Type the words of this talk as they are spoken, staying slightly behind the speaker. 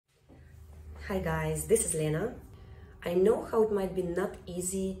Hi guys, this is Lena. I know how it might be not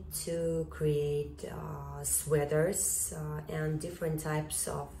easy to create sweaters and different types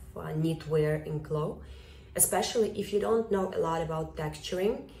of knitwear in CLO, especially if you don't know a lot about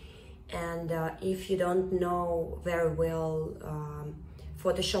texturing and if you don't know very well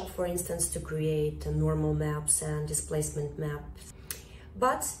Photoshop, for instance, to create normal maps and displacement maps.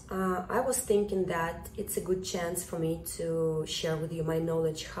 But I was thinking that it's a good chance for me to share with you my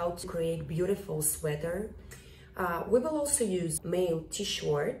knowledge how to create beautiful sweater. We will also use male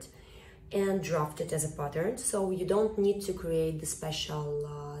t-shirt and draft it as a pattern, so you don't need to create the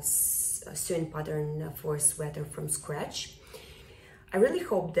special sewing pattern for a sweater from scratch. I really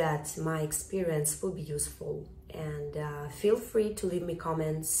hope that my experience will be useful, and feel free to leave me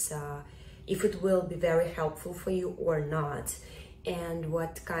comments if it will be very helpful for you or not, and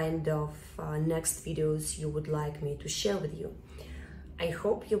what kind of next videos you would like me to share with you. I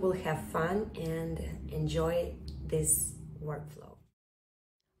hope you will have fun and enjoy this workflow.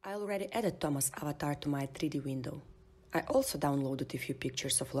 I already added Thomas' avatar to my 3D window. I also downloaded a few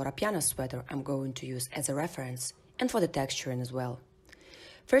pictures of LORO PIANA sweater I'm going to use as a reference and for the texturing as well.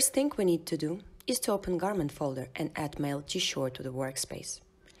 First thing we need to do is to open garment folder and add male t-shirt to the workspace.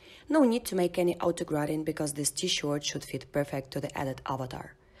 No need to make any auto-grading because this t-shirt should fit perfect to the added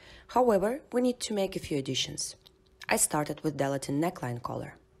avatar. However, we need to make a few additions. I started with deleting neckline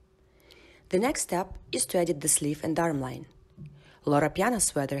color. The next step is to edit the sleeve and arm line. LORO PIANA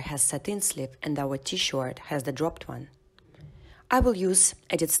sweater has satin sleeve and our t-shirt has the dropped one. I will use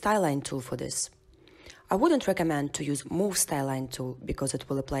Edit Style Line tool for this. I wouldn't recommend to use Move Style Line tool because it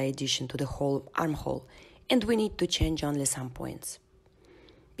will apply addition to the whole armhole and we need to change only some points.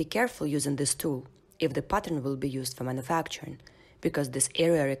 Be careful using this tool if the pattern will be used for manufacturing, because this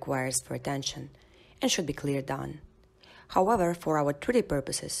area requires for attention and should be cleared down. However, for our 3D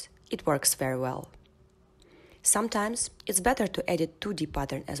purposes, it works very well. Sometimes it's better to edit 2D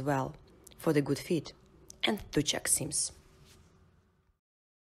pattern as well, for the good fit and to check seams.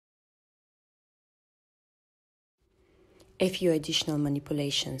 A few additional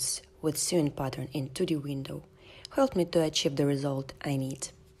manipulations with sewing pattern in 2D window helped me to achieve the result I need.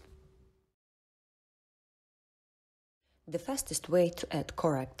 The fastest way to add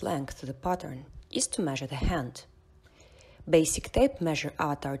correct length to the pattern is to measure the hand. Basic tape measure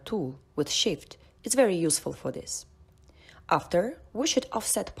avatar tool with Shift is very useful for this. After, we should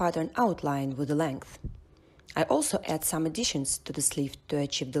offset pattern outline with the length. I also add some additions to the sleeve to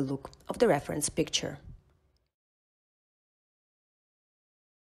achieve the look of the reference picture.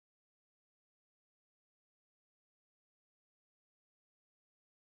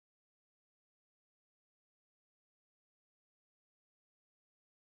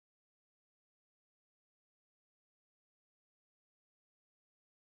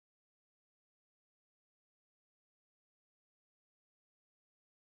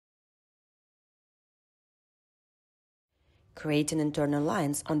 Creating internal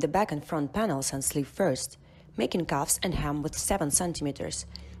lines on the back and front panels and sleeve first, making cuffs and hem with 7 cm.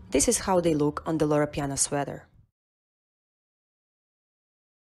 This is how they look on the LORO PIANA sweater.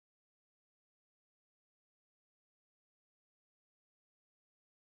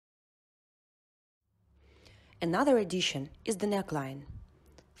 Another addition is the neckline.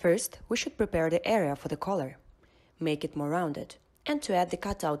 First, we should prepare the area for the collar, make it more rounded, and to add the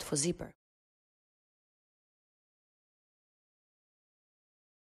cutout for zipper.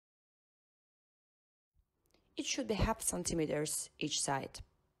 It should be 0.5 cm each side.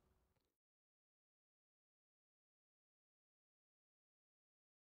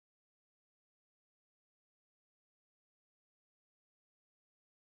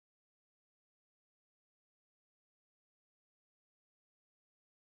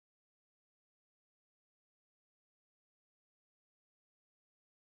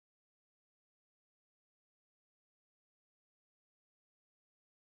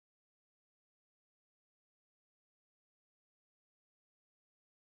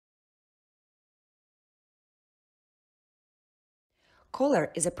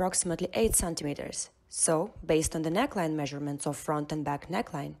 Collar is approximately 8 cm, so, based on the neckline measurements of front and back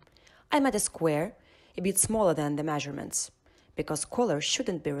neckline, I made a square a bit smaller than the measurements, because collar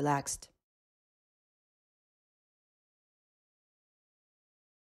shouldn't be relaxed.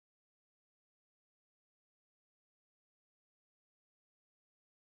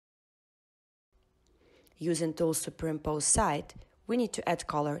 Using tool superimpose side, we need to add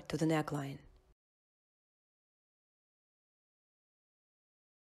collar to the neckline.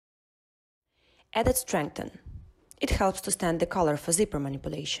 Added strengthen. It helps to stand the collar for zipper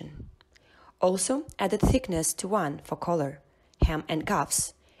manipulation. Also added thickness to 1 for collar, hem and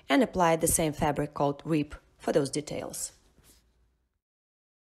cuffs, and apply the same fabric called rib for those details.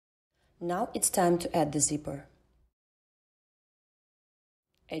 Now it's time to add the zipper.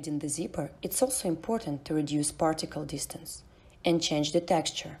 Adding the zipper, it's also important to reduce particle distance and change the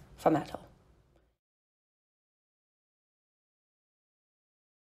texture for metal.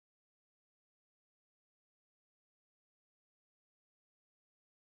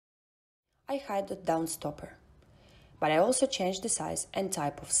 I hide the down stopper, but I also changed the size and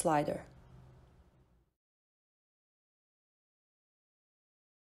type of slider.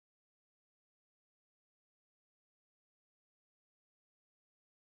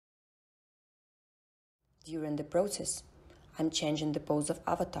 During the process, I'm changing the pose of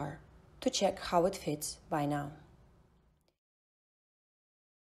avatar to check how it fits by now.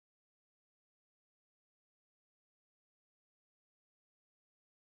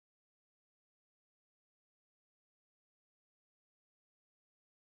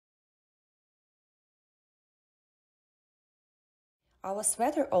 Our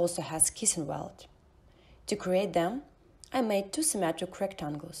sweater also has kiss and welt. To create them, I made two symmetric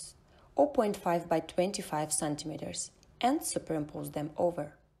rectangles, 0.5 by 25 centimeters, and superimposed them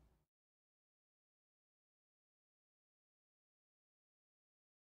over.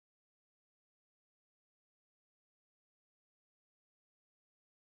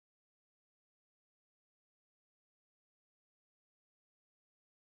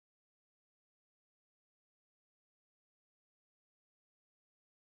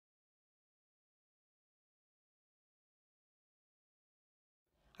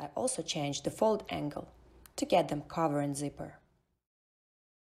 I also changed the fold angle to get them cover and zipper.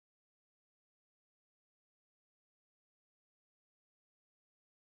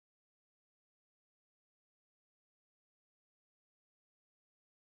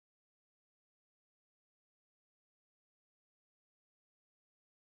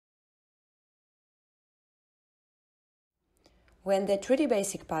 When the 3D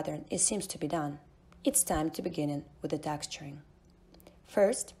basic pattern seems to be done, it's time to begin with the texturing.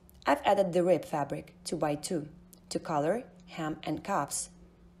 First, I've added the rib fabric 2x2 to color, hem and cuffs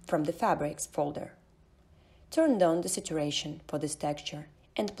from the fabrics folder. Turn down the saturation for this texture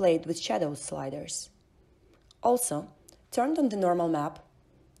and play it with shadow sliders. Also, turn on the normal map,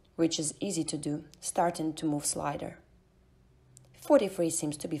 which is easy to do, starting to move slider. 43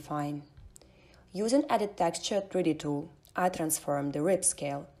 seems to be fine. Using Edit Texture 3D tool, I transformed the rib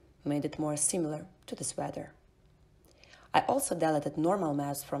scale, made it more similar to the sweater. I also deleted normal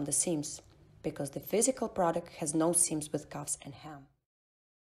maps from the seams, because the physical product has no seams with cuffs and hem.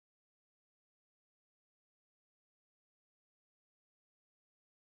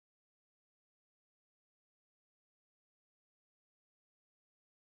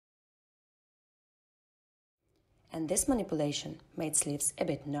 And this manipulation made sleeves a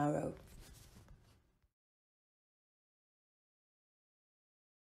bit narrow.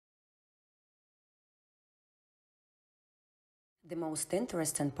 The most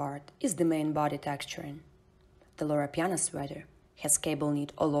interesting part is the main body texturing. The LORO PIANA sweater has cable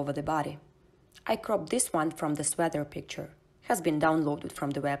knit all over the body. I cropped this one from the sweater picture, has been downloaded from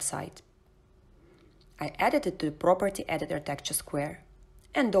the website. I added it to the Property Editor Texture Square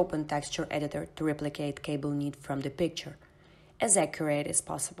and opened Texture Editor to replicate cable knit from the picture, as accurate as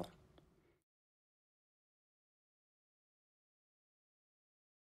possible.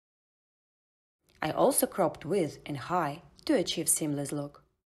 I also cropped width and height to achieve seamless look.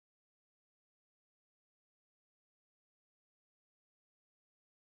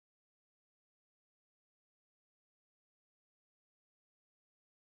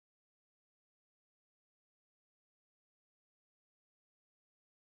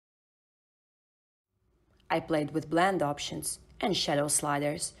 I played with blend options and shadow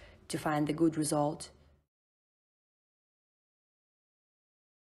sliders to find the good result.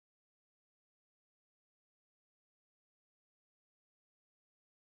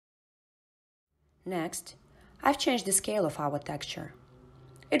 Next, I've changed the scale of our texture.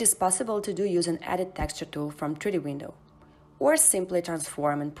 It is possible to do using Edit Texture tool from 3D window, or simply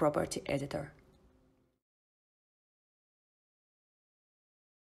transform in Property Editor.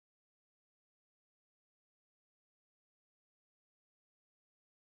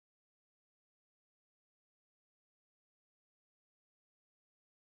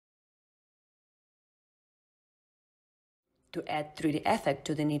 To add 3D effect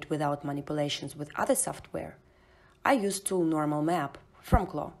to the knit without manipulations with other software, I use tool Normal Map from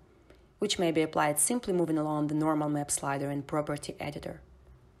CLO, which may be applied simply moving along the Normal Map slider in Property Editor.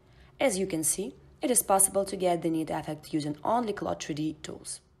 As you can see, it is possible to get the knit effect using only CLO 3D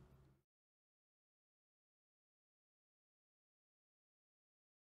tools.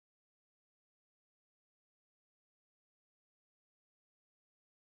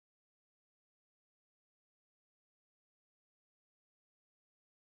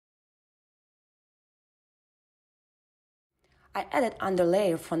 I added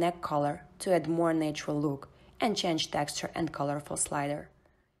underlayer for neck collar to add more natural look and change texture and colorful slider.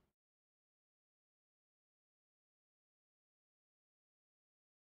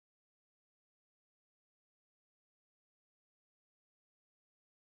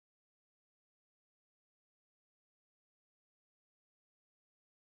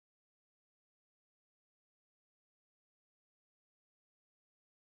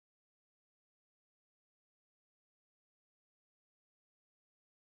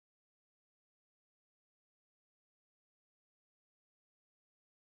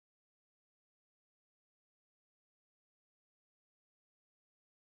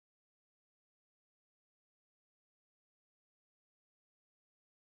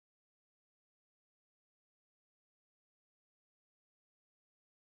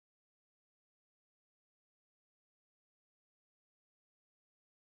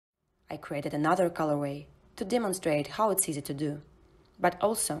 I created another colorway to demonstrate how it's easy to do, but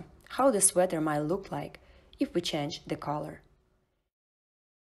also how the sweater might look like if we change the color.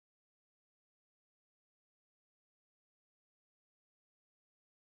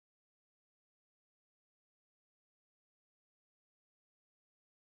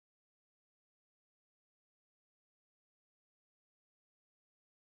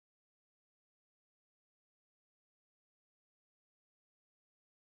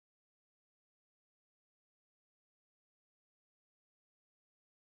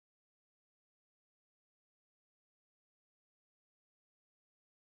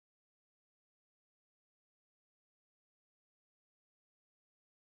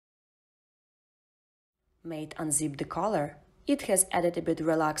 Made unzip the collar, it has added a bit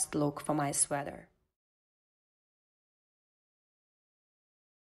relaxed look for my sweater.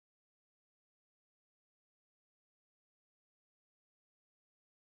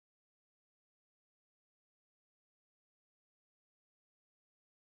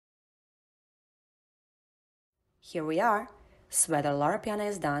 Here we are. Sweater LORO PIANA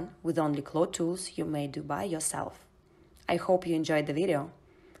is done with only claw tools you may do by yourself. I hope you enjoyed the video.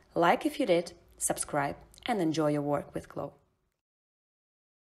 Like if you did, subscribe, and enjoy your work with claw.